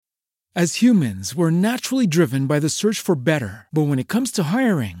As humans, we're naturally driven by the search for better. But when it comes to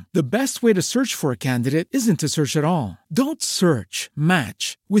hiring, the best way to search for a candidate isn't to search at all. Don't search,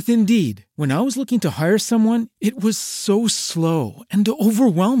 match with Indeed. When I was looking to hire someone, it was so slow and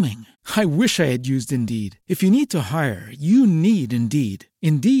overwhelming. I wish I had used Indeed. If you need to hire, you need Indeed.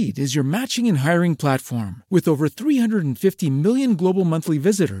 Indeed is your matching and hiring platform with over 350 million global monthly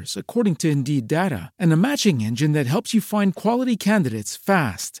visitors, according to Indeed data, and a matching engine that helps you find quality candidates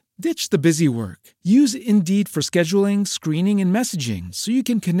fast. Ditch the busy work. Use Indeed for scheduling, screening, and messaging so you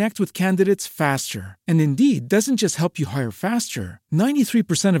can connect with candidates faster. And Indeed doesn't just help you hire faster.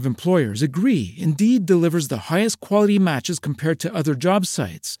 93% of employers agree Indeed delivers the highest quality matches compared to other job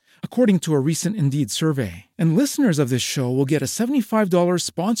sites, according to a recent Indeed survey. And listeners of this show will get a $75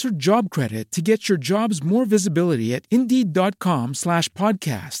 sponsored job credit to get your jobs more visibility at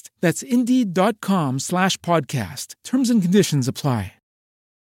Indeed.com/podcast. That's Indeed.com/podcast. Terms and conditions apply.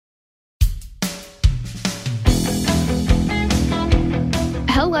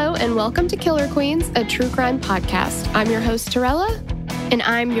 Hello and welcome to Killer Queens, a true crime podcast. I'm your host, Torella. And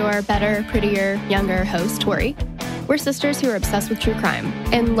I'm your better, prettier, younger host, Tori. We're sisters who are obsessed with true crime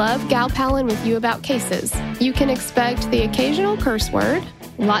And love gal-palin with you about cases. You can expect the occasional curse word,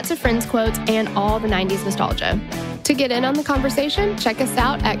 lots of Friends quotes, and all the 90s nostalgia. To get in on the conversation, check us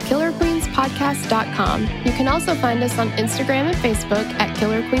out at killerqueenspodcast.com. You can also find us on Instagram and Facebook at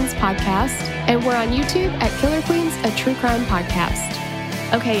Killer Queens Podcast, and we're on YouTube at Killer Queens, a true crime podcast.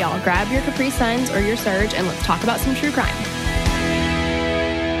 Okay, y'all, grab your Capri Suns or your Surge and let's talk about some true crime.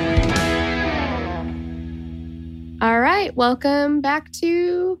 All right, welcome back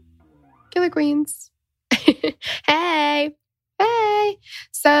to Killer Queens. Hey. Hey.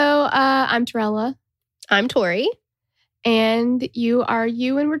 So I'm Torella. I'm Tori. And you are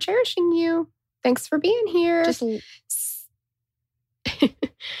you, and we're cherishing you. Thanks for being here. Just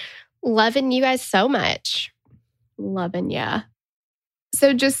loving you guys so much. Loving ya.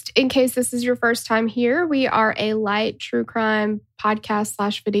 So just in case this is your first time here, we are a light true crime podcast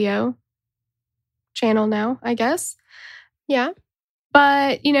 / video channel now, I guess. Yeah.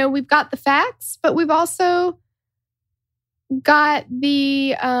 But, you know, we've got the facts, but we've also got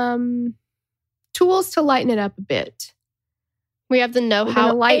the tools to lighten it up a bit. We have the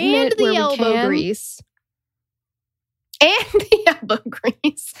know-how and the elbow grease. And the elbow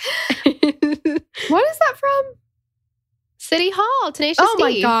grease. What is that from? City Hall, Tenacious D. Oh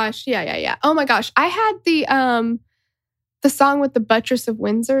my D. gosh. Yeah. Oh my gosh. I had the song with the Buttress of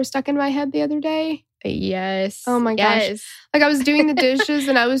Windsor stuck in my head the other day. Yes. Oh my gosh. Like I was doing the dishes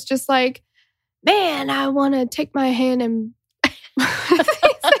and I was just like, man, I want to take my hand and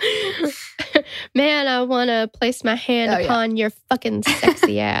man, I want to place my hand upon your fucking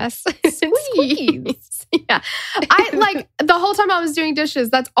sexy ass. Squeeze. Yeah. I like the whole time I was doing dishes,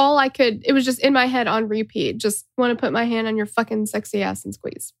 that's all I could. It was just in my head on repeat. Just want to put my hand on your fucking sexy ass and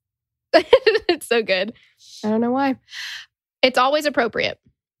squeeze. It's so good. I don't know why. It's always appropriate.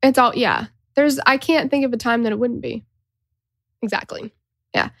 It's all, yeah. I can't think of a time that it wouldn't be. Exactly.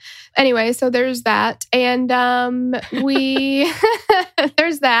 Yeah. Anyway, so there's that. And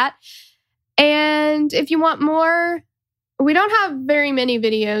there's that. And if you want more, we don't have very many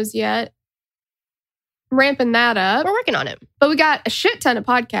videos yet. Ramping that up. We're working on it. But we got a shit ton of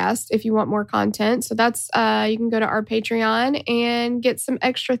podcasts if you want more content. So that's, you can go to our Patreon and get some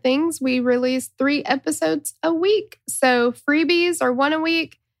extra things. We release 3 episodes a week. So freebies are 1 a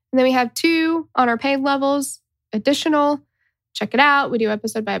week. And then we have 2 on our paid levels, additional. Check it out. We do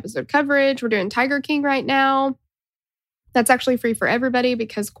episode by episode coverage. We're doing Tiger King right now. That's actually free for everybody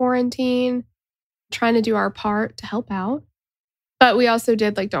because quarantine, trying to do our part to help out. But we also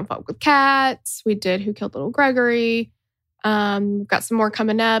did like Don't Fuck with Cats. We did Who Killed Little Gregory. We've got some more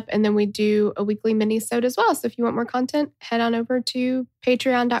coming up. And then we do a weekly mini-sode as well. So if you want more content, head on over to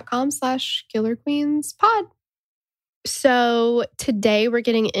patreon.com/killerqueenspod. So today we're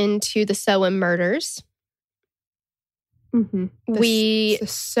getting into the Soham murders. Mm-hmm. The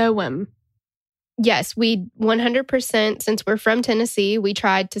Soham. Yes, we 100%, since we're from Tennessee, we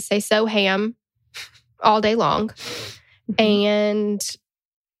tried to say Soham all day long. Mm-hmm. And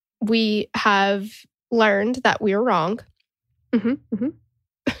we have learned that we were wrong. Mm-hmm. Mm-hmm.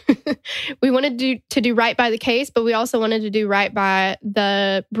 We wanted to do right by the case, but we also wanted to do right by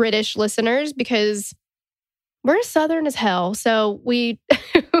the British listeners because we're Southern as hell. So we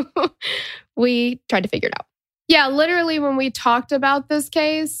tried to figure it out. Yeah, literally when we talked about this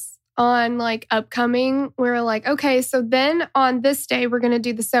case on like upcoming, we were like, okay, so then on this day, we're going to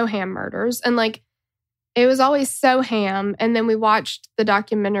do the Soham murders. And like, it was always Soham. And then we watched the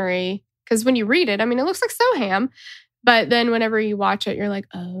documentary because when you read it, I mean, it looks like Soham. But then whenever you watch it, you're like,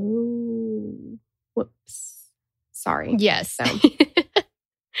 oh, Sorry. Yes. So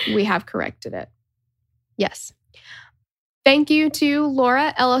we have corrected it. Yes. Thank you to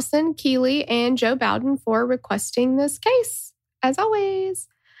Laura Ellison Keeley and Joe Bowden for requesting this case, as always.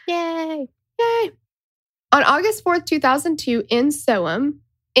 Yay. Yay. On August 4th, 2002, in Soham,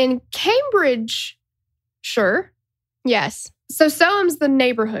 in Cambridgeshire. Yes. So Soham's the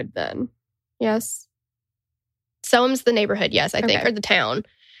neighborhood then. Yes. Soham's the neighborhood, yes, I think, or the town.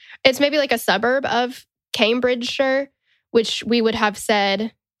 It's maybe like a suburb of Cambridgeshire, which we would have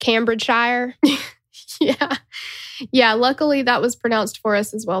said Cambridgeshire. Yeah. Yeah, luckily that was pronounced for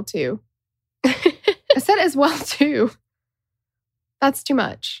us as well, too. I said as well, too. That's too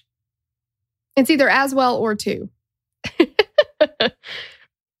much. It's either as well or too.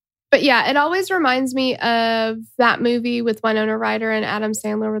 But yeah, it always reminds me of that movie with Winona Ryder and Adam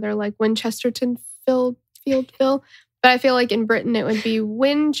Sandler where they're like Winchesterton Field. But I feel like in Britain it would be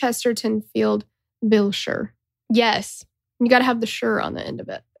Winchesterton Field Vilshire. Yes. You got to have the sure on the end of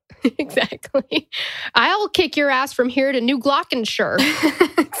it. Exactly. I'll kick your ass from here to New Glockenshire.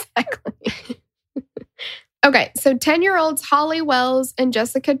 Exactly. Okay, so 10-year-olds Holly Wells and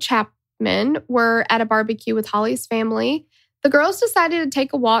Jessica Chapman were at a barbecue with Holly's family. The girls decided to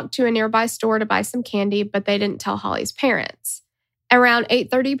take a walk to a nearby store to buy some candy, but they didn't tell Holly's parents. Around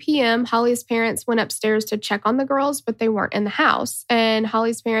 8:30 p.m., Holly's parents went upstairs to check on the girls, but they weren't in the house, and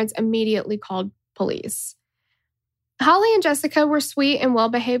Holly's parents immediately called police. Holly and Jessica were sweet and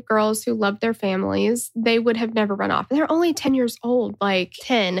well-behaved girls who loved their families. They would have never run off. They're only 10 years old. Like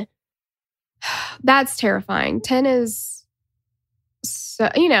 10. That's terrifying. 10 is, so,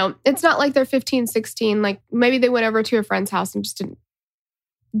 it's not like they're 15, 16. Like maybe they went over to a friend's house and just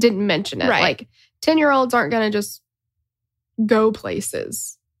didn't mention it. Right. Like 10-year-olds aren't going to just go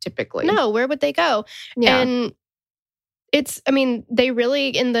places typically. No, where would they go? Yeah. And they really,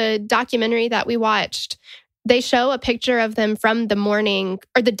 in the documentary that we watched, they show a picture of them from the morning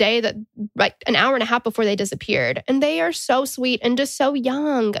or the day that, like an hour and a half before they disappeared. And they are so sweet and just so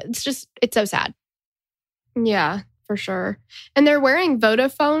young. It's so sad. Yeah, for sure. And they're wearing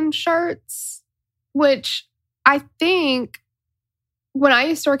Vodafone shirts, which I think when I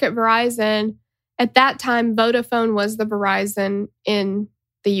used to work at Verizon, at that time, Vodafone was the Verizon in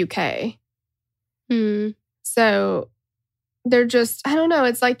the UK. So they're just, I don't know.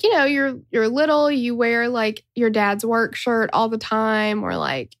 It's like, you're little, you wear like your dad's work shirt all the time or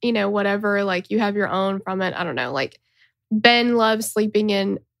like, whatever, like you have your own from it. I don't know. Like Ben loves sleeping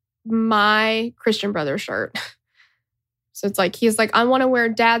in my Christian Brother shirt. So it's like, he's like, I want to wear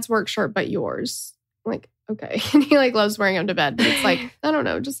dad's work shirt, but yours. I'm like, okay. And he like loves wearing them to bed. But it's like, I don't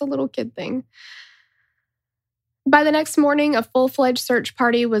know, just a little kid thing. By the next morning, a full-fledged search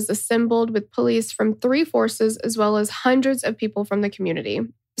party was assembled with police from 3 forces as well as hundreds of people from the community.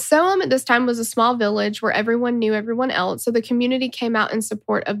 Soham at this time was a small village where everyone knew everyone else, so the community came out in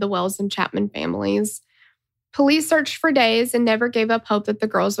support of the Wells and Chapman families. Police searched for days and never gave up hope that the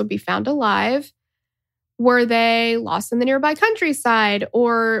girls would be found alive. Were they lost in the nearby countryside?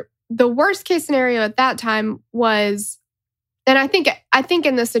 Or the worst case scenario at that time was, and I think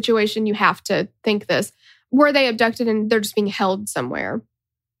in this situation you have to think this, were they abducted and they're just being held somewhere?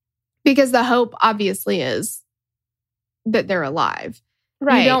 Because the hope obviously is that they're alive.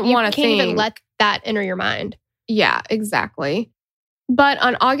 Right. You don't want to think. You can't even let that enter your mind. Yeah, exactly. But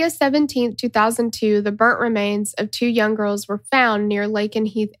on August 17th, 2002, the burnt remains of 2 young girls were found near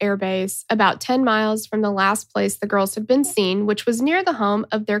Lakenheath Air Base, about 10 miles from the last place the girls had been seen, which was near the home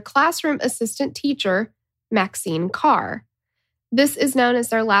of their classroom assistant teacher, Maxine Carr. This is known as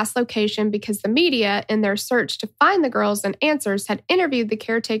their last location because the media, in their search to find the girls and answers, had interviewed the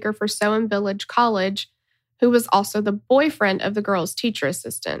caretaker for Soham Village College, who was also the boyfriend of the girls' teacher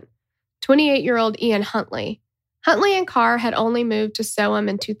assistant, 28-year-old Ian Huntley. Huntley and Carr had only moved to Soham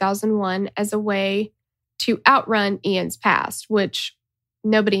in 2001 as a way to outrun Ian's past, which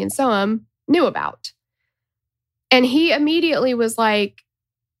nobody in Soham knew about. And he immediately was like,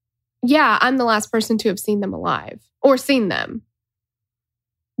 yeah, I'm the last person to have seen them alive or seen them.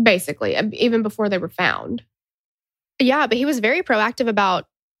 Basically, even before they were found. Yeah, but he was very proactive about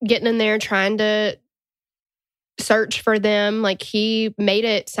getting in there, trying to search for them. Like he made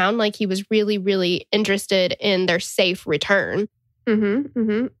it sound like he was really, really interested in their safe return.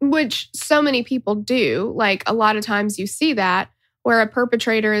 Which so many people do. Like a lot of times you see that where a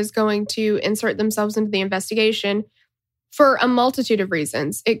perpetrator is going to insert themselves into the investigation for a multitude of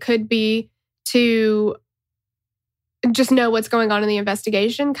reasons. It could be to just know what's going on in the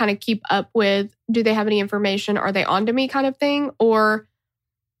investigation, kind of keep up with, do they have any information? Are they on to me kind of thing? Or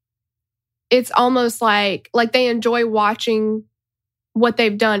it's almost like they enjoy watching what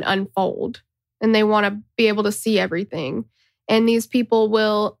they've done unfold. and they want to be able to see everything. And these people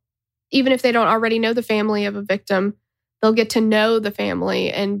will, even if they don't already know the family of a victim, they'll get to know the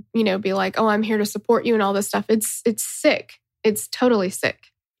family and, be like, oh, I'm here to support you and all this stuff. It's sick. It's totally sick.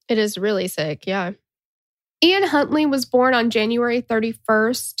 It is really sick, yeah. Ian Huntley was born on January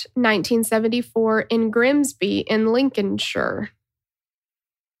 31st, 1974 in Grimsby in Lincolnshire.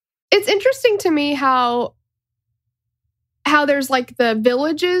 It's interesting to me how there's like the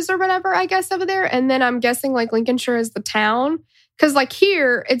villages or whatever, I guess, over there. And then I'm guessing like Lincolnshire is the town. Because like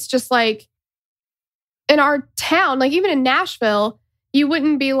here, it's just like in our town, like even in Nashville, you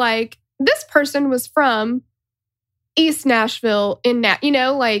wouldn't be like, this person was from East Nashville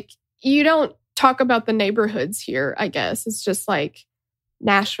like you don't talk about the neighborhoods here, I guess. It's just like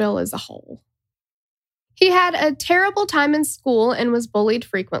Nashville as a whole. He had a terrible time in school and was bullied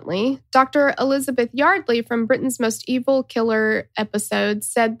frequently. Dr. Elizabeth Yardley from Britain's Most Evil Killer episode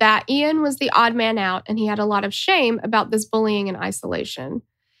said that Ian was the odd man out and he had a lot of shame about this bullying and isolation.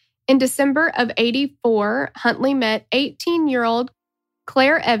 In December of 1984, Huntley met 18-year-old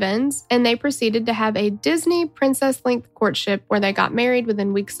Claire Evans, and they proceeded to have a Disney princess-length courtship where they got married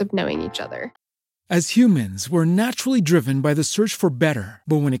within weeks of knowing each other. As humans, we're naturally driven by the search for better.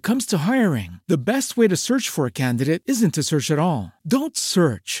 But when it comes to hiring, the best way to search for a candidate isn't to search at all. Don't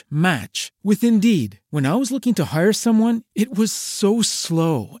search, match with Indeed. When I was looking to hire someone, it was so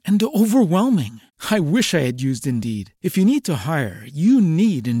slow and overwhelming. I wish I had used Indeed. If you need to hire, you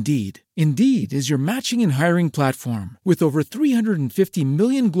need Indeed. Indeed is your matching and hiring platform with over 350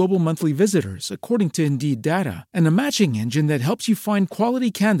 million global monthly visitors, according to Indeed data, and a matching engine that helps you find quality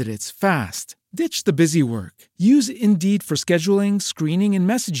candidates fast. Ditch the busy work. Use Indeed for scheduling, screening, and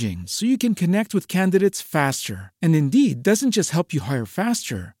messaging so you can connect with candidates faster. And Indeed doesn't just help you hire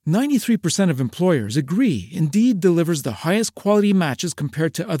faster. 93% of employers agree Indeed delivers the highest quality matches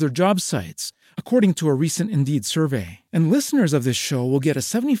compared to other job sites, according to a recent Indeed survey. And listeners of this show will get a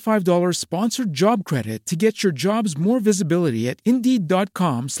 $75 sponsored job credit to get your jobs more visibility at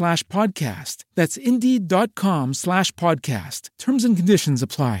Indeed.com/podcast. That's Indeed.com/podcast. Terms and conditions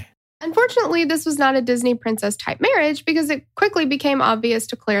apply. Unfortunately, this was not a Disney princess-type marriage because it quickly became obvious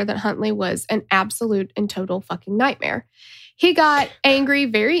to Claire that Huntley was an absolute and total fucking nightmare. He got angry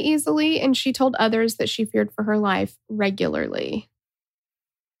very easily, and she told others that she feared for her life regularly.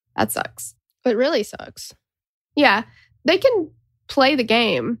 That sucks. It really sucks. Yeah, they can play the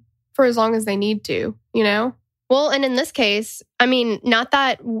game for as long as they need to, Well, and in this case, I mean, not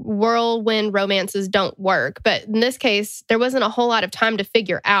that whirlwind romances don't work, but in this case, there wasn't a whole lot of time to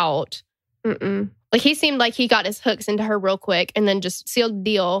figure out. Like he seemed like he got his hooks into her real quick and then just sealed the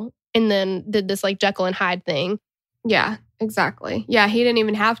deal and then did this like Jekyll and Hyde thing. Yeah, exactly. Yeah, he didn't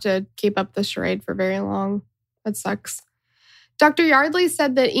even have to keep up the charade for very long. That sucks. Dr. Yardley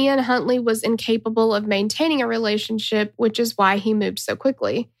said that Ian Huntley was incapable of maintaining a relationship, which is why he moved so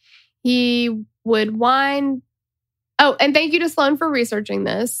quickly. He would whine. Oh, and thank you to Sloan for researching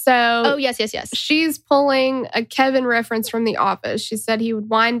this. So, yes. She's pulling a Kevin reference from The Office. She said he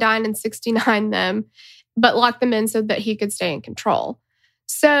would wine, dine, and 69 them, but lock them in so that he could stay in control.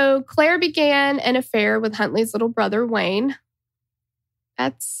 So Claire began an affair with Huntley's little brother, Wayne.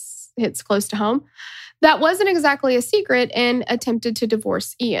 Hits close to home. That wasn't exactly a secret and attempted to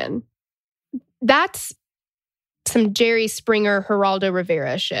divorce Ian. That's some Jerry Springer, Geraldo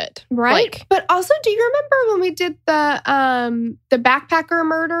Rivera shit. Right? But also, do you remember when we did the backpacker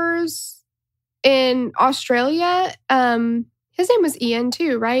murders in Australia? His name was Ian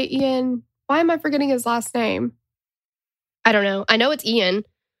too, right? Ian, why am I forgetting his last name? I don't know. I know it's Ian.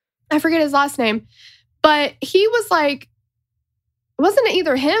 I forget his last name. But he was like, wasn't it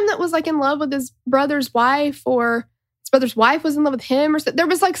either him that was like in love with his brother's wife or his brother's wife was in love with him or so? There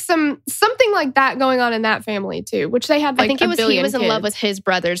was like something like that going on in that family too, which they had like I think it was he was in love with his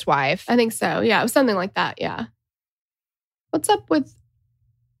brother's wife. I think so. Yeah, it was something like that. Yeah. What's up with,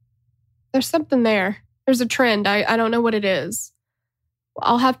 there's something there. There's a trend. I don't know what it is.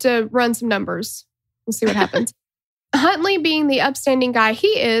 I'll have to run some numbers and see what happens. Huntley, being the upstanding guy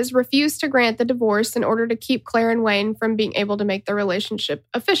he is, refused to grant the divorce in order to keep Claire and Wayne from being able to make the relationship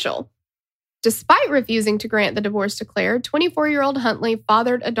official. Despite refusing to grant the divorce to Claire, 24-year-old Huntley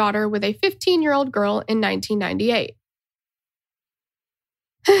fathered a daughter with a 15-year-old girl in 1998.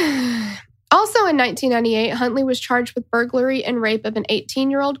 Also in 1998, Huntley was charged with burglary and rape of an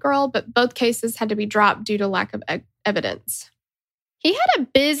 18-year-old girl, but both cases had to be dropped due to lack of evidence. He had a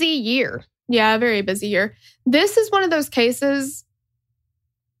busy year. Yeah, a very busy year. This is one of those cases,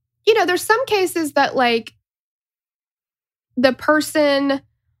 there's some cases that like the person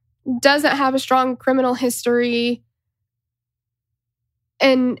doesn't have a strong criminal history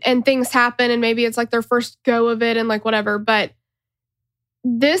and things happen and maybe it's like their first go of it and like whatever. But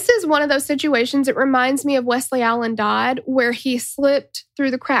this is one of those situations. It reminds me of Wesley Allen Dodd, where he slipped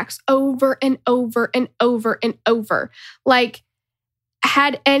through the cracks over and over and over and over. Like,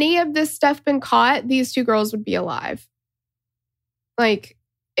 had any of this stuff been caught, these two girls would be alive. Like,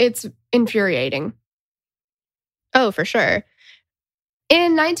 it's infuriating. Oh, for sure.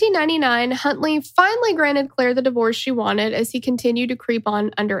 In 1999, Huntley finally granted Claire the divorce she wanted as he continued to creep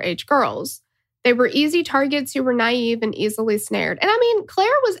on underage girls. They were easy targets who were naive and easily snared. And I mean,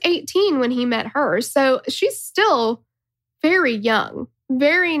 Claire was 18 when he met her, so she's still very young,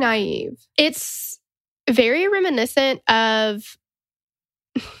 very naive. It's very reminiscent of,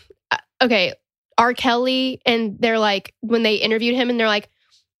 okay, R. Kelly, and they're like, when they interviewed him, and they're like,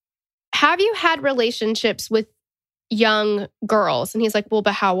 have you had relationships with young girls? And he's like, well,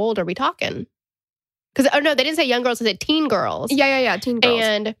 but how old are we talking? Because, oh no, they didn't say young girls, they said teen girls. Yeah, teen girls.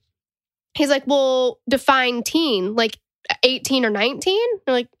 And he's like, well, define teen, like 18 or 19?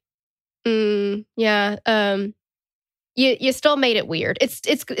 They're like, yeah. You still made it weird.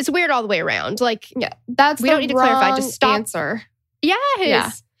 It's weird all the way around. Like, yeah, we don't need to clarify. Just stop. Answer. Yes.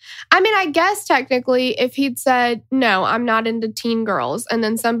 Yeah. I mean, I guess technically, if he'd said, no, I'm not into teen girls, and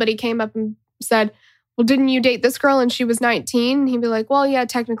then somebody came up and said, well, didn't you date this girl and she was 19? He'd be like, well, yeah,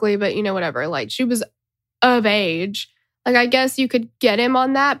 technically, but you know, whatever. Like, she was of age. Like, I guess you could get him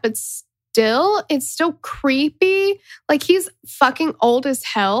on that, but still, it's still creepy. Like, he's fucking old as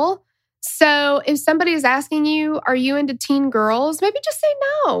hell. So if somebody is asking you, are you into teen girls? Maybe just say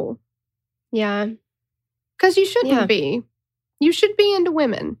no. Yeah. Because you shouldn't be. You should be into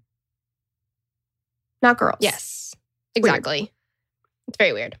women, not girls. Yes, exactly. Weird. It's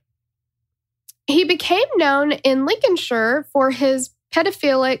very weird. He became known in Lincolnshire for his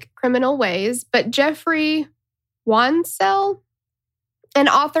pedophilic criminal ways, but Jeffrey Wansell, an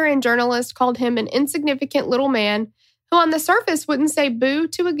author and journalist, called him an insignificant little man who on the surface wouldn't say boo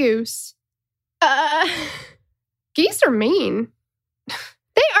to a goose. Geese are mean.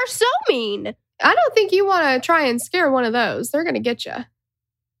 They are so mean. I don't think you want to try and scare one of those. They're going to get you.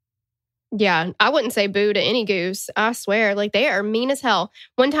 Yeah, I wouldn't say boo to any goose. I swear. Like, they are mean as hell.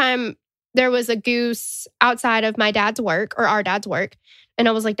 One time, there was a goose outside of my dad's work, or our dad's work. And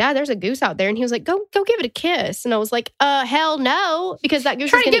I was like, Dad, there's a goose out there. And he was like, go give it a kiss. And I was like, hell no. Because that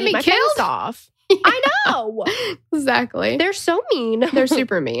goose is going to eat my face off. Yeah. I know. Exactly. They're so mean. They're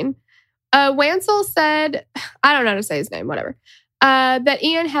super mean. Wansell said, I don't know how to say his name, whatever. That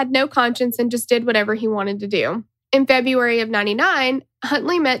Ian had no conscience and just did whatever he wanted to do. In February of 99,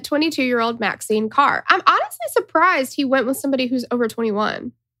 Huntley met 22-year-old Maxine Carr. I'm honestly surprised he went with somebody who's over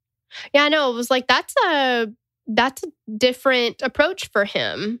 21. Yeah, I know. It was like, that's a different approach for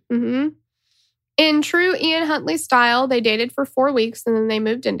him. Mm-hmm. In true Ian Huntley style, they dated for 4 weeks and then they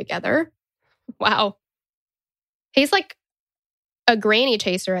moved in together. Wow. He's like a granny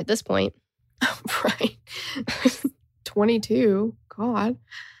chaser at this point. Right. 22. God.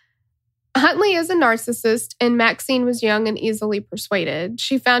 Huntley is a narcissist, and Maxine was young and easily persuaded.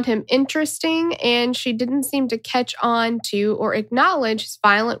 She found him interesting, and she didn't seem to catch on to or acknowledge his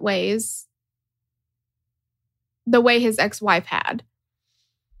violent ways the way his ex-wife had.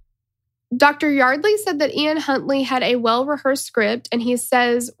 Dr. Yardley said that Ian Huntley had a well-rehearsed script, and he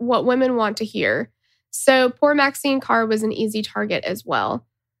says what women want to hear. So poor Maxine Carr was an easy target as well.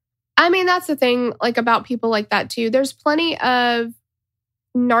 I mean, that's the thing, like, about people like that too. There's plenty of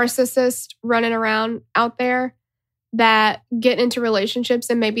narcissists running around out there that get into relationships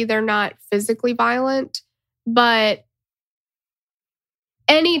and maybe they're not physically violent, but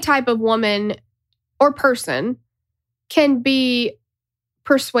any type of woman or person can be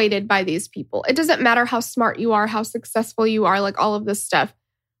persuaded by these people. It doesn't matter how smart you are, how successful you are, like all of this stuff.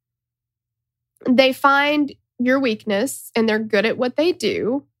 They find your weakness and they're good at what they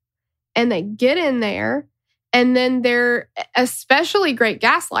do. And they get in there, and then they're especially great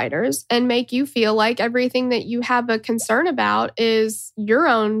gaslighters and make you feel like everything that you have a concern about is your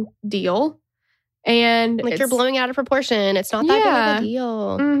own deal. And like, you're blowing out of proportion. It's not that big of a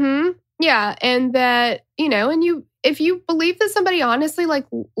deal. Mm-hmm. Yeah. And that, you know, and if you believe that somebody honestly like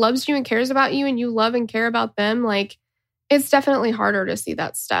loves you and cares about you and you love and care about them, like, it's definitely harder to see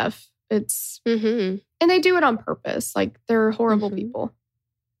that stuff. It's, and they do it on purpose. Like, they're horrible people.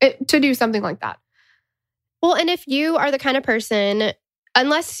 To do something like that. Well, and if you are the kind of person,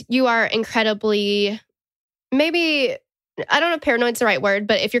 unless you are incredibly, maybe, I don't know if paranoid's the right word,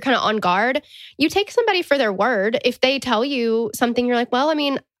 but if you're kind of on guard, you take somebody for their word. If they tell you something, you're like, well, I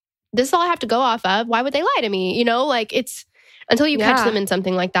mean, this is all I have to go off of. Why would they lie to me? You know, like, it's until you catch them in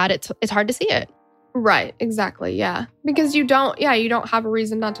something like that, it's hard to see it. Right, exactly, yeah. Because you don't have a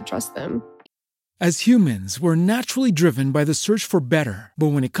reason not to trust them. As humans, we're naturally driven by the search for better. But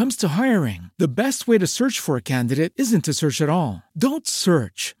when it comes to hiring, the best way to search for a candidate isn't to search at all. Don't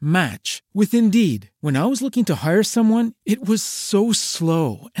search, match with Indeed. When I was looking to hire someone, it was so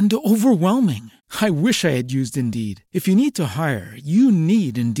slow and overwhelming. I wish I had used Indeed. If you need to hire, you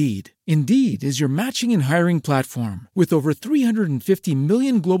need Indeed. Indeed is your matching and hiring platform with over 350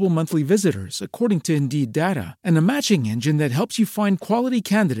 million global monthly visitors, according to Indeed data, and a matching engine that helps you find quality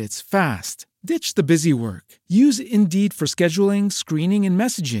candidates fast. Ditch the busy work. Use Indeed for scheduling, screening, and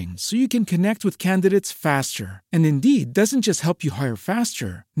messaging so you can connect with candidates faster. And Indeed doesn't just help you hire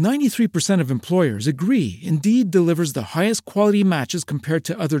faster. 93% of employers agree Indeed delivers the highest quality matches compared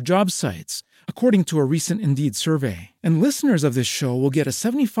to other job sites, according to a recent Indeed survey. And listeners of this show will get a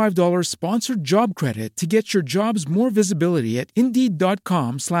 $75 sponsored job credit to get your jobs more visibility at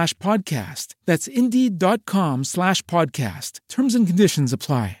Indeed.com/podcast. That's Indeed.com/podcast. Terms and conditions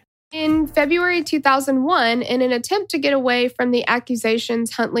apply. In February 2001, in an attempt to get away from the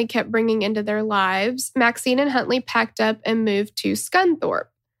accusations Huntley kept bringing into their lives, Maxine and Huntley packed up and moved to Scunthorpe.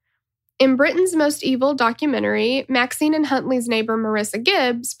 In Britain's Most Evil documentary, Maxine and Huntley's neighbor Marissa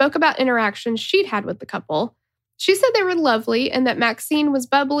Gibb spoke about interactions she'd had with the couple. She said they were lovely and that Maxine was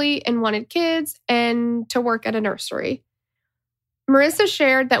bubbly and wanted kids and to work at a nursery. Marissa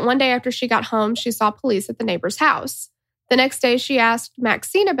shared that one day after she got home, she saw police at the neighbor's house. The next day, she asked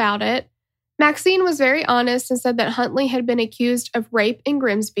Maxine about it. Maxine was very honest and said that Huntley had been accused of rape in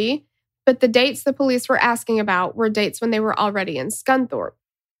Grimsby, but the dates the police were asking about were dates when they were already in Scunthorpe.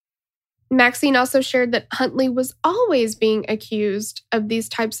 Maxine also shared that Huntley was always being accused of these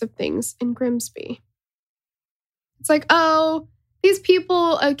types of things in Grimsby. It's like, oh, these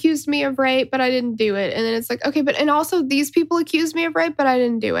people accused me of rape, but I didn't do it. And then it's like, okay, and also these people accused me of rape, but I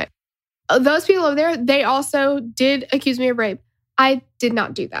didn't do it. Those people over there, they also did accuse me of rape. I did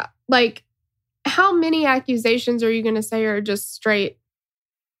not do that. Like, how many accusations are you going to say are just straight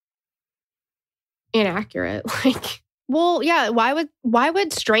inaccurate? Like, well, yeah, why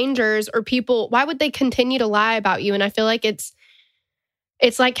would strangers or people, why would they continue to lie about you? And I feel like it's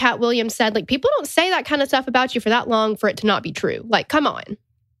like Cat Williams said, like, people don't say that kind of stuff about you for that long for it to not be true. Like, come on.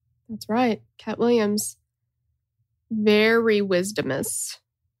 That's right. Cat Williams. Very wisdomous.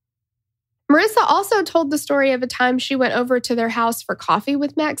 Marissa also told the story of a time she went over to their house for coffee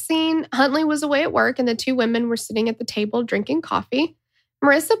with Maxine. Huntley was away at work and the two women were sitting at the table drinking coffee.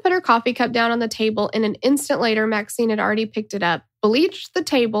 Marissa put her coffee cup down on the table and an instant later, Maxine had already picked it up, bleached the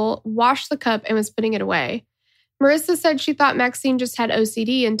table, washed the cup, and was putting it away. Marissa said she thought Maxine just had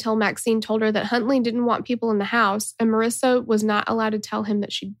OCD until Maxine told her that Huntley didn't want people in the house and Marissa was not allowed to tell him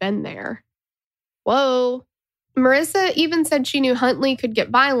that she'd been there. Whoa. Marissa even said she knew Huntley could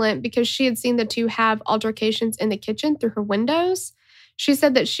get violent because she had seen the two have altercations in the kitchen through her windows. She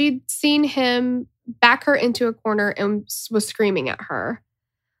said that she'd seen him back her into a corner and was screaming at her.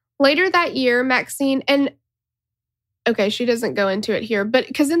 Later that year, Maxine, and okay, she doesn't go into it here, but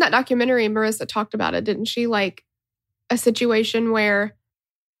because in that documentary, Marissa talked about it, didn't she? Like a situation where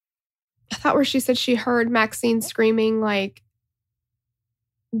she said she heard Maxine screaming like,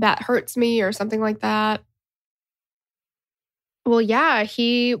 that hurts me or something like that. Well, yeah,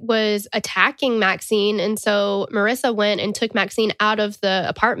 he was attacking Maxine. And so Marissa went and took Maxine out of the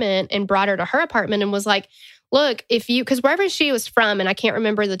apartment and brought her to her apartment and was like, look, because wherever she was from, and I can't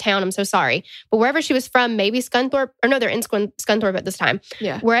remember the town, I'm so sorry, but wherever she was from, maybe Scunthorpe, or no, they're in Scunthorpe at this time.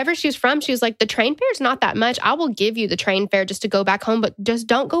 Yeah. Wherever she was from, she was like, the train fare is not that much. I will give you the train fare just to go back home, but just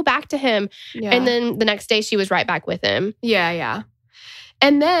don't go back to him. Yeah. And then the next day she was right back with him. Yeah.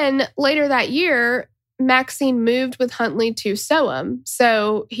 And then later that year, Maxine moved with Huntley to Soham.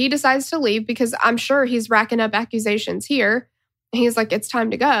 So he decides to leave because I'm sure he's racking up accusations here. He's like, it's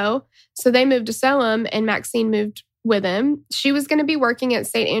time to go. So they moved to Soham and Maxine moved with him. She was going to be working at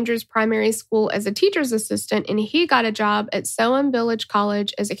St. Andrew's Primary School as a teacher's assistant, and he got a job at Soham Village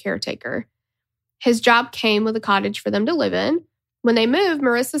College as a caretaker. His job came with a cottage for them to live in. When they moved,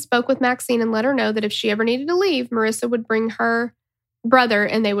 Marissa spoke with Maxine and let her know that if she ever needed to leave, Marissa would bring her brother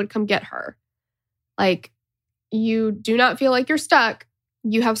and they would come get her. Like, you do not feel like you're stuck.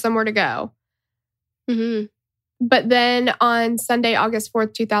 You have somewhere to go. Mm-hmm. But then on Sunday, August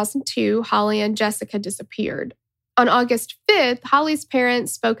 4th, 2002, Holly and Jessica disappeared. On August 5th, Holly's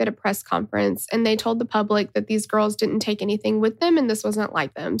parents spoke at a press conference and they told the public that these girls didn't take anything with them and this wasn't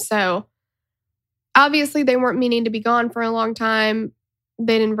like them. So obviously they weren't meaning to be gone for a long time.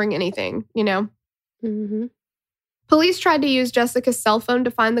 They didn't bring anything, you know? Mm-hmm. Police tried to use Jessica's cell phone to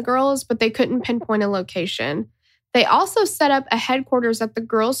find the girls, but they couldn't pinpoint a location. They also set up a headquarters at the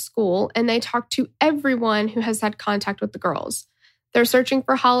girls' school, and they talked to everyone who has had contact with the girls. They're searching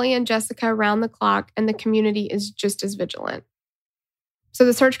for Holly and Jessica around the clock, and the community is just as vigilant. So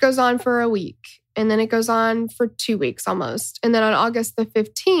the search goes on for a week, and then it goes on for 2 weeks almost. And then on August the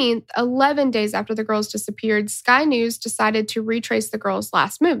 15th, 11 days after the girls disappeared, Sky News decided to retrace the girls'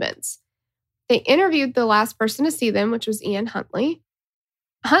 last movements. They interviewed the last person to see them, which was Ian Huntley.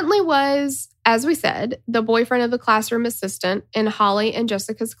 Huntley was, as we said, the boyfriend of the classroom assistant in Holly and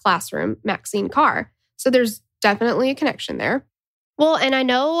Jessica's classroom, Maxine Carr. So there's definitely a connection there. Well, and I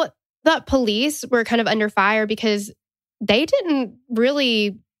know that police were kind of under fire because they didn't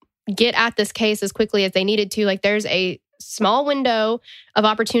really get at this case as quickly as they needed to. Like, there's a small window of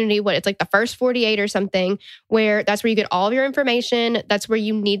opportunity, it's like the first 48 or something, where that's where you get all of your information. That's where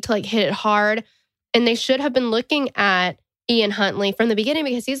you need to hit it hard. And they should have been looking at Ian Huntley from the beginning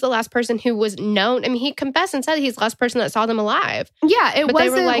because he's the last person who was known. I mean, he confessed and said he's the last person that saw them alive. Yeah, it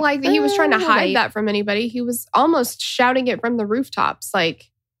wasn't like he was trying to hide that from anybody. He was almost shouting it from the rooftops,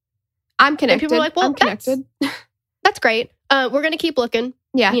 like, I'm connected. And people were like, well, I'm connected. That's great. We're going to keep looking.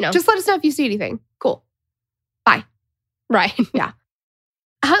 Yeah, just let us know if you see anything. Cool. Bye. Right. Yeah.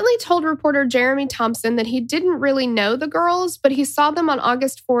 Huntley told reporter Jeremy Thompson that he didn't really know the girls, but he saw them on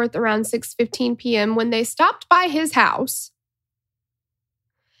August 4th around 6:15 p.m. when they stopped by his house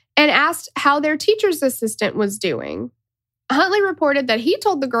and asked how their teacher's assistant was doing. Huntley reported that he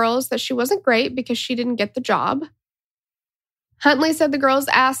told the girls that she wasn't great because she didn't get the job. Huntley said the girls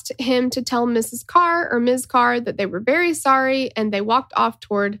asked him to tell Mrs. Carr or Ms. Carr that they were very sorry, and they walked off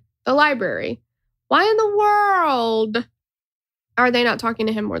toward the library. Why in the world are they not talking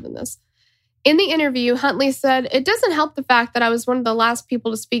to him more than this? In the interview, Huntley said, "It doesn't help the fact that I was one of the last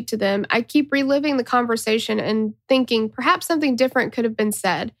people to speak to them. I keep reliving the conversation and thinking perhaps something different could have been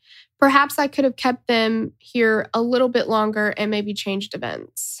said. Perhaps I could have kept them here a little bit longer and maybe changed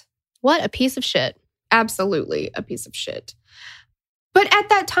events." What a piece of shit. Absolutely a piece of shit. But at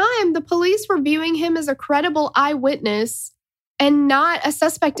that time, the police were viewing him as a credible eyewitness and not a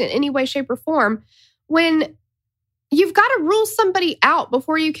suspect in any way, shape, or form. When you've got to rule somebody out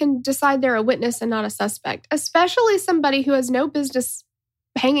before you can decide they're a witness and not a suspect, especially somebody who has no business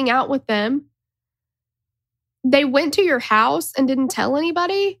hanging out with them. They went to your house and didn't tell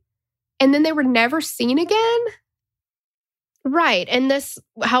anybody, and then they were never seen again. Right. And this,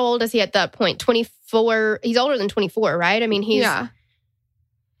 how old is he at that point? 24. He's older than 24, right? I mean, he's... Yeah.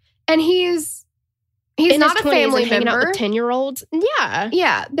 And he's not a family member. Hanging out with 10-year-olds. Yeah.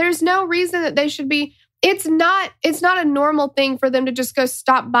 Yeah. There's no reason that they should be... It's not a normal thing for them to just go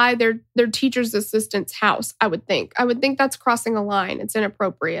stop by their teacher's assistant's house, I would think. I would think that's crossing a line. It's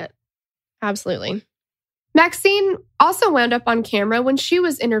inappropriate. Absolutely. Maxine also wound up on camera when she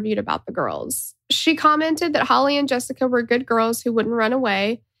was interviewed about the girls. She commented that Holly and Jessica were good girls who wouldn't run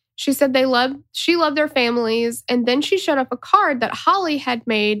away. She said she loved their families, and then she showed up a card that Holly had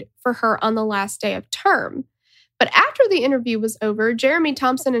made for her on the last day of term. But after the interview was over, Jeremy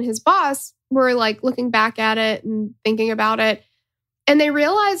Thompson and his boss were looking back at it and thinking about it. And they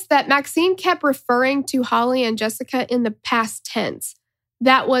realized that Maxine kept referring to Holly and Jessica in the past tense.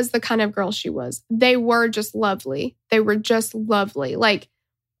 That was the kind of girl she was. They were just lovely. They were just lovely.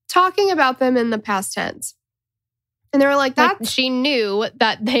 Talking about them in the past tense. And they were like, that. She knew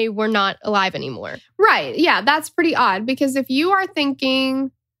that they were not alive anymore. Right. Yeah, that's pretty odd. Because if you are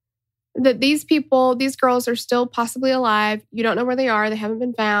thinking that these girls are still possibly alive, you don't know where they are, they haven't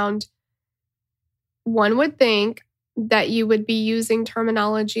been found, one would think that you would be using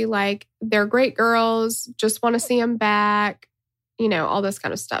terminology like, they're great girls, just want to see them back, all this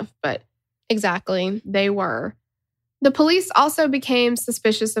kind of stuff. But exactly, they were. The police also became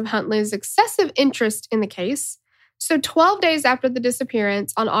suspicious of Huntley's excessive interest in the case. So 12 days after the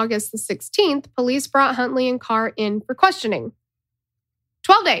disappearance, on August the 16th, police brought Huntley and Carr in for questioning.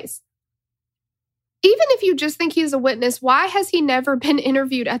 12 days. Even if you just think he's a witness, why has he never been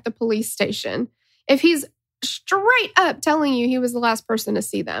interviewed at the police station? If he's straight up telling you he was the last person to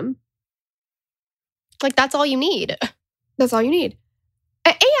see them. That's all you need. That's all you need.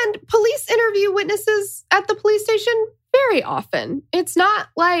 And police interview witnesses at the police station very often. It's not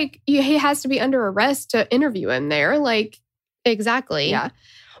like he has to be under arrest to interview him there. Exactly. Yeah.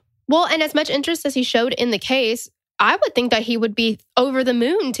 Well, and as much interest as he showed in the case, I would think that he would be over the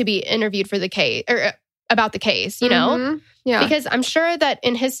moon to be interviewed for the case or about the case, know? Mm-hmm. Yeah. Because I'm sure that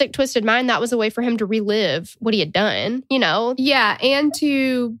in his sick, twisted mind, that was a way for him to relive what he had done, Yeah, and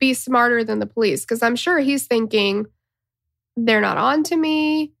to be smarter than the police. Because I'm sure he's thinking, they're not on to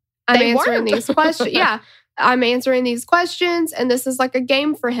me. I'm answering these questions. Yeah, I'm answering these questions. And this is like a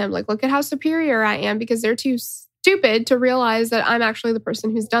game for him. Look at how superior I am because they're too stupid to realize that I'm actually the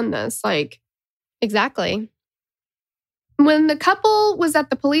person who's done this. Like, Exactly. when the couple was at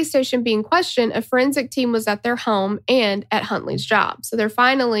the police station being questioned, a forensic team was at their home and at Huntley's job. So they're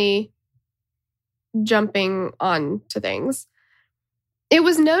finally jumping on to things. It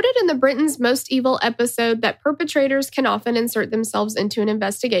was noted in the Britain's Most Evil episode that perpetrators can often insert themselves into an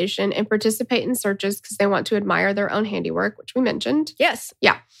investigation and participate in searches because they want to admire their own handiwork, which we mentioned. Yes.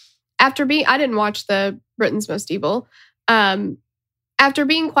 I didn't watch the Britain's Most Evil. After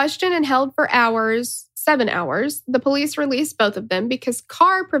being questioned and held for 7 hours, the police released both of them because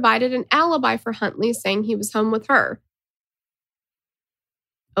Carr provided an alibi for Huntley, saying he was home with her.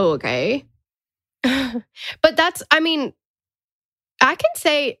 Okay. But I can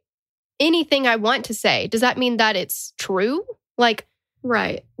say anything I want to say. Does that mean that it's true? Like,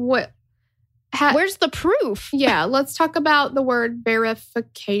 Right. where's the proof? Yeah, let's talk about the word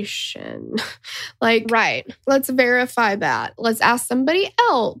verification. Like, Right. let's verify that. Let's ask somebody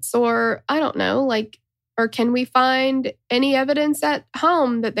else, or I don't know, like, or can we find any evidence at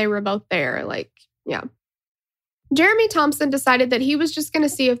home that they were both there? Like, yeah. Jeremy Thompson decided that he was just going to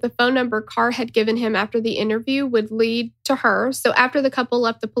see if the phone number Carr had given him after the interview would lead to her. So after the couple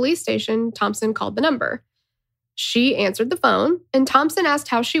left the police station, Thompson called the number. She answered the phone, and Thompson asked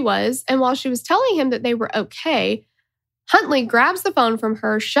how she was. And while she was telling him that they were okay, Huntley grabs the phone from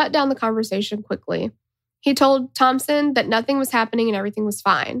her, shut down the conversation quickly. He told Thompson that nothing was happening and everything was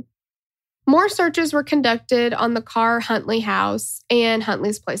fine. More searches were conducted on the Carr-Huntley house and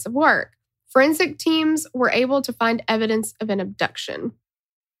Huntley's place of work. Forensic teams were able to find evidence of an abduction.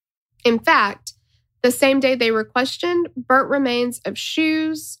 In fact, the same day they were questioned, burnt remains of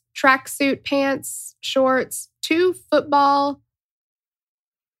shoes, tracksuit pants, shorts, 2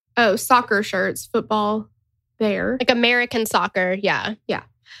 soccer shirts, football there. Like American soccer. Yeah.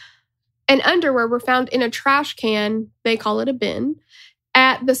 And underwear were found in a trash can, they call it a bin,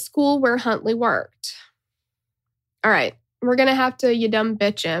 at the school where Huntley worked. All right, we're going to have to, you dumb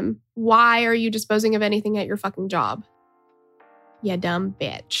bitch him. Why are you disposing of anything at your fucking job? You dumb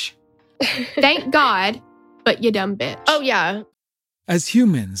bitch. Thank God, but you dumb bitch. Oh, yeah. As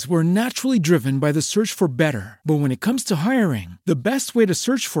humans, we're naturally driven by the search for better. But when it comes to hiring, the best way to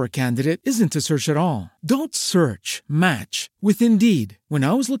search for a candidate isn't to search at all. Don't search, match with Indeed. When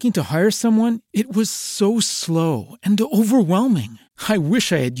I was looking to hire someone, it was so slow and overwhelming. I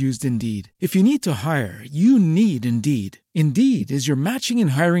wish I had used Indeed. If you need to hire, you need Indeed. Indeed is your matching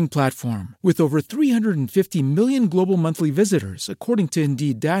and hiring platform with over 350 million global monthly visitors, according to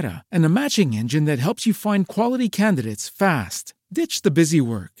Indeed data, and a matching engine that helps you find quality candidates fast. Ditch the busy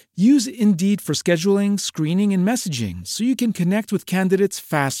work. Use Indeed for scheduling, screening, and messaging so you can connect with candidates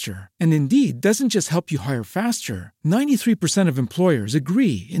faster. And Indeed doesn't just help you hire faster. 93% of employers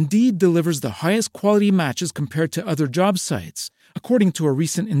agree Indeed delivers the highest quality matches compared to other job sites, according to a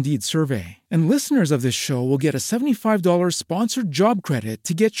recent Indeed survey. And listeners of this show will get a $75 sponsored job credit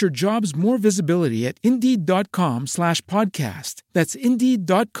to get your jobs more visibility at Indeed.com/podcast. That's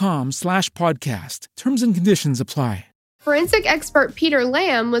Indeed.com/podcast. Terms and conditions apply. Forensic expert Peter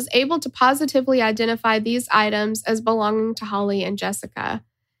Lamb was able to positively identify these items as belonging to Holly and Jessica.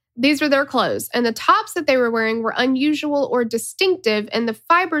 These were their clothes, and the tops that they were wearing were unusual or distinctive, and the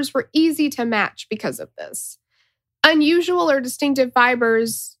fibers were easy to match because of this. Unusual or distinctive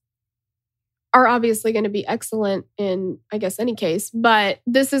fibers are obviously going to be excellent in, I guess, any case, but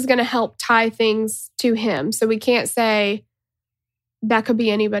this is going to help tie things to him. So we can't say that could be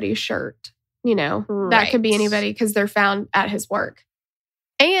anybody's shirt. You know, that could be anybody because they're found at his work.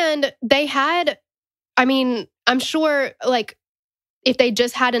 And they had, I'm sure, like, if they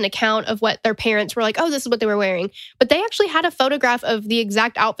just had an account of what their parents were like, oh, this is what they were wearing. But they actually had a photograph of the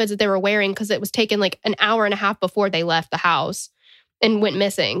exact outfits that they were wearing because it was taken like an hour and a half before they left the house and went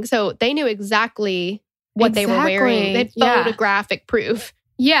missing. So they knew exactly what they were wearing. They had photographic proof.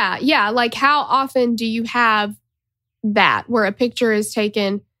 Yeah. Like, how often do you have that where a picture is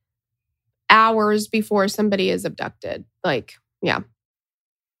taken hours before somebody is abducted? Like, yeah.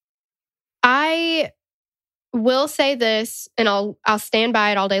 I will say this, and I'll stand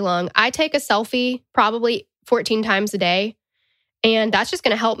by it all day long. I take a selfie probably 14 times a day, and that's just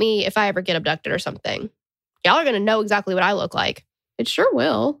going to help me if I ever get abducted or something. Y'all are going to know exactly what I look like. It sure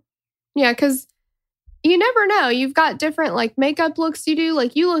will. Yeah, because you never know. You've got different like makeup looks you do.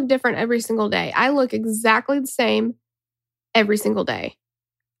 Like, you look different every single day. I look exactly the same every single day.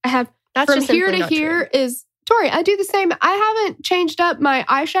 I have That's from just here to not here true. is Tori. I do the same. I haven't changed up my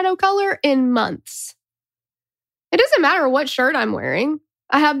eyeshadow color in months. It doesn't matter what shirt I'm wearing.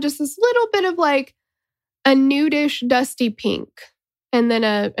 I have just this little bit of like a nudish, dusty pink, and then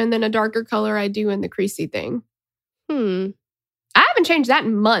a darker color I do in the creasy thing. I haven't changed that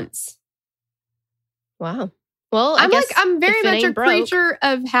in months. Wow. Well, I'm very much a creature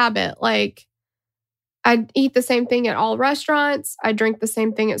of habit. Like, I eat the same thing at all restaurants. I drink the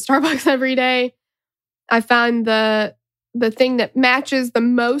same thing at Starbucks every day. I find the thing that matches the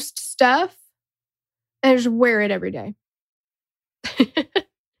most stuff and I just wear it every day.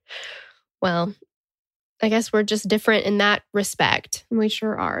 Well, I guess we're just different in that respect. We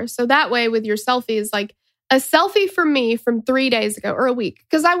sure are. So that way with your selfies, like a selfie for me from 3 days ago or a week,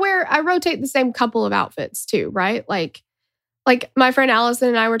 because I rotate the same couple of outfits too, right? Like my friend Allison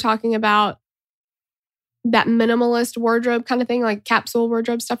and I were talking about that minimalist wardrobe kind of thing, like capsule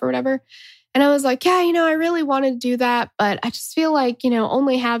wardrobe stuff or whatever. And I was like, yeah, I really wanted to do that, but I just feel like,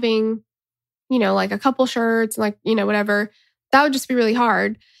 only having, like a couple shirts and like, whatever, that would just be really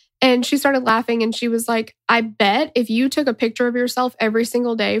hard. And she started laughing and she was like, I bet if you took a picture of yourself every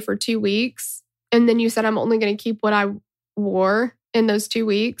single day for 2 weeks, and then you said, I'm only going to keep what I wore in those 2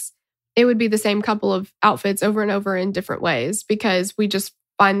 weeks, it would be the same couple of outfits over and over in different ways, because we just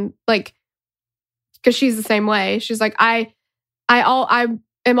find like, because she's the same way. She's like, I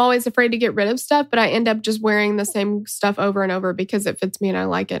am always afraid to get rid of stuff, but I end up just wearing the same stuff over and over because it fits me and I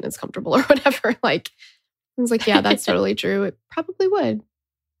like it and it's comfortable or whatever. Like, I was like, yeah, that's totally true. It probably would.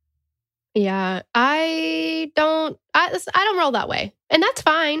 Yeah, I don't roll that way. And that's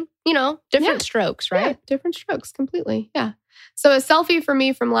fine. Different strokes, right? Yeah, different strokes completely. Yeah. So a selfie for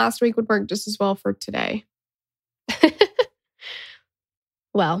me from last week would work just as well for today.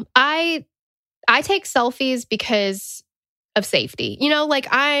 Well, I take selfies because of safety.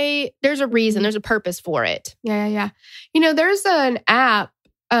 There's a reason, there's a purpose for it. Yeah. There's an app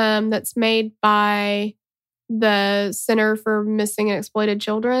that's made by the Center for Missing and Exploited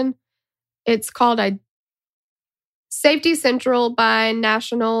Children. It's called Safety Central by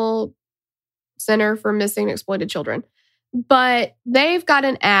National Center for Missing and Exploited Children. But they've got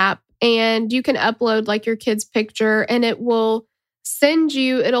an app and you can upload like your kid's picture and it'll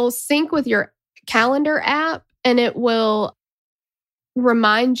sync with your calendar app and it will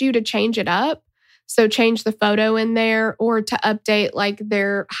remind you to change it up. So change the photo in there or to update like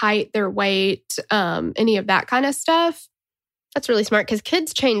their height, their weight, any of that kind of stuff. That's really smart because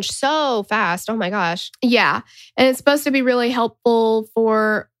kids change so fast. Oh my gosh. Yeah. And it's supposed to be really helpful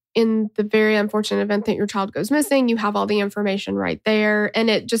for in the very unfortunate event that your child goes missing, you have all the information right there. And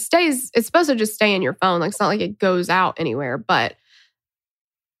it just stays, it's supposed to just stay in your phone. Like it's not like it goes out anywhere,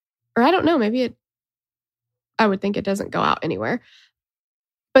 or I don't know, I would think it doesn't go out anywhere.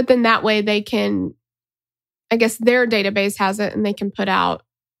 But then that way they can, I guess their database has it and they can put out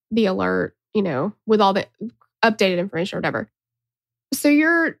the alert, with all the updated information or whatever. So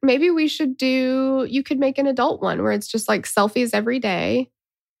you could make an adult one where it's just like selfies every day.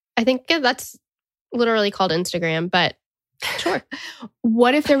 I think that's literally called Instagram, but sure.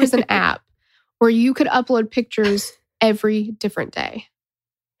 What if there was an app where you could upload pictures every different day?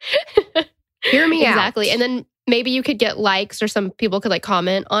 Hear me out. Exactly. And then maybe you could get likes or some people could like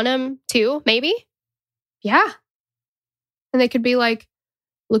comment on them too, maybe? Yeah. And they could be like,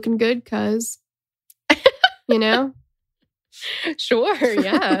 looking good, cuz, Sure,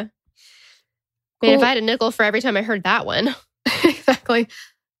 yeah. Cool. Man, if I had a nickel for every time I heard that one. Exactly.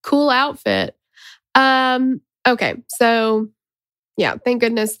 Cool outfit. Okay, so yeah, thank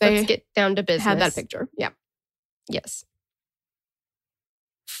goodness let's get down to business. Had that picture. Yeah. Yes.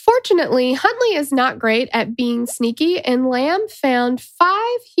 Fortunately, Huntley is not great at being sneaky, and Lamb found 5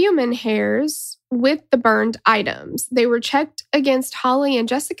 human hairs with the burned items. They were checked against Holly and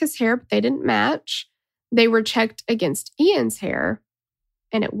Jessica's hair, but they didn't match. They were checked against Ian's hair,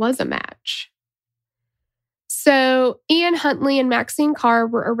 and it was a match. So Ian Huntley and Maxine Carr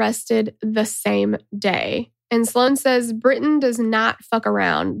were arrested the same day. And Sloan says Britain does not fuck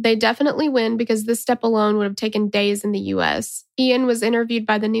around. They definitely win because this step alone would have taken days in the U.S. Ian was interviewed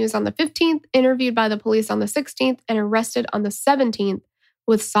by the news on the 15th, interviewed by the police on the 16th, and arrested on the 17th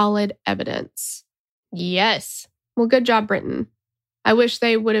with solid evidence. Yes. Well, good job, Britain. I wish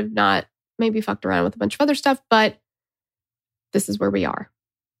they would have not maybe fucked around with a bunch of other stuff, but this is where we are.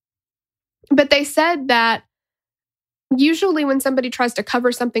 But they said that usually when somebody tries to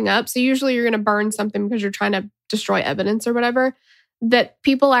cover something up, so usually you're going to burn something because you're trying to destroy evidence or whatever, that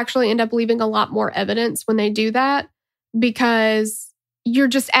people actually end up leaving a lot more evidence when they do that because you're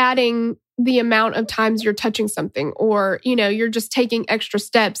just adding the amount of times you're touching something or, you're just taking extra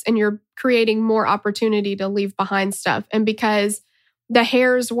steps and you're creating more opportunity to leave behind stuff. And because the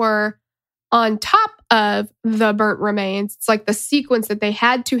hairs were on top of the burnt remains, it's like the sequence that they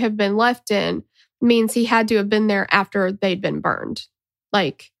had to have been left in means he had to have been there after they'd been burned.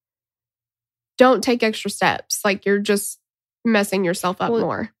 Like, don't take extra steps. Like you're just messing yourself up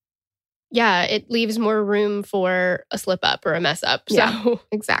more. Yeah, it leaves more room for a slip up or a mess up. So Yeah,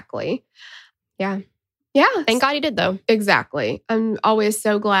 exactly. Yeah. Thank God he did, though. Exactly. I'm always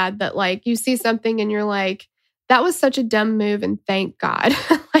so glad that like you see something and you're like, that was such a dumb move and thank God.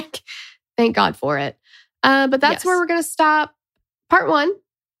 Like, thank God for it. But that's where we're going to stop part 1.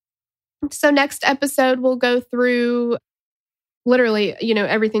 So next episode, we'll go through literally,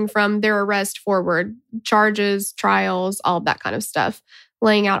 everything from their arrest forward, charges, trials, all of that kind of stuff,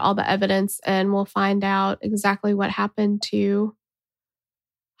 laying out all the evidence, and we'll find out exactly what happened to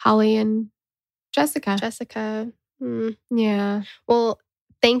Holly and Jessica. Yeah. Well,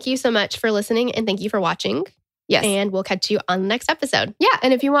 thank you so much for listening and thank you for watching. Yes. And we'll catch you on the next episode. Yeah.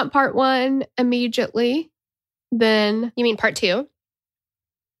 And if you want part 1 immediately, then... You mean part 2?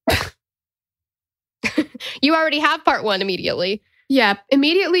 You already have part 1 immediately. Yeah.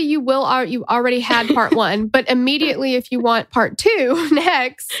 Immediately you already had part 1. But immediately if you want part 2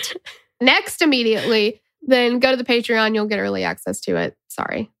 next immediately, then go to the Patreon. You'll get early access to it.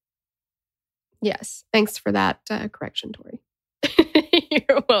 Sorry. Yes. Thanks for that correction, Tori.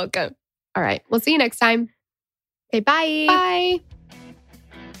 You're welcome. All right. We'll see you next time. Okay, bye. Bye.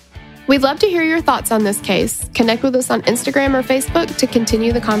 We'd love to hear your thoughts on this case. Connect with us on Instagram or Facebook to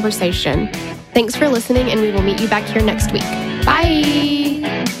continue the conversation. Thanks for listening, and we will meet you back here next week. Bye.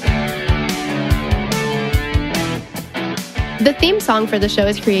 The theme song for the show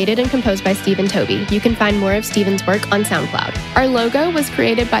is created and composed by Stephen Toby. You can find more of Stephen's work on SoundCloud. Our logo was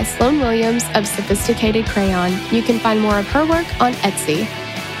created by Sloan Williams of Sophisticated Crayon. You can find more of her work on Etsy.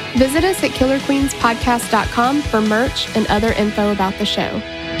 Visit us at KillerQueensPodcast.com for merch and other info about the show.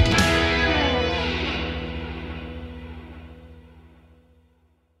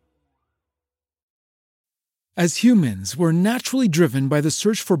 As humans, we're naturally driven by the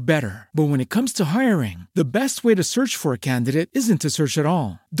search for better. But when it comes to hiring, the best way to search for a candidate isn't to search at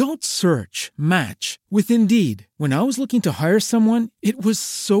all. Don't search, match with Indeed. When I was looking to hire someone, it was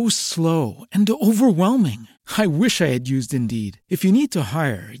so slow and overwhelming. I wish I had used Indeed. If you need to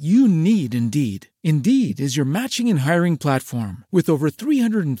hire, you need Indeed. Indeed is your matching and hiring platform with over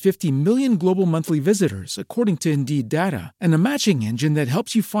 350 million global monthly visitors, according to Indeed data, and a matching engine that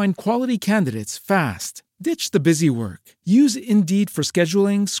helps you find quality candidates fast. Ditch the busy work. Use Indeed for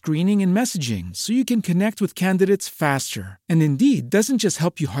scheduling, screening, and messaging so you can connect with candidates faster. And Indeed doesn't just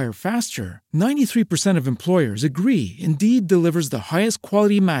help you hire faster. 93% of employers agree Indeed delivers the highest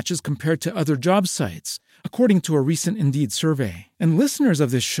quality matches compared to other job sites, according to a recent Indeed survey. And listeners of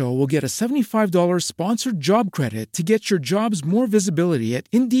this show will get a $75 sponsored job credit to get your jobs more visibility at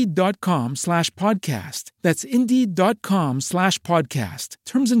Indeed.com/podcast. That's Indeed.com/podcast.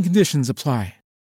 Terms and conditions apply.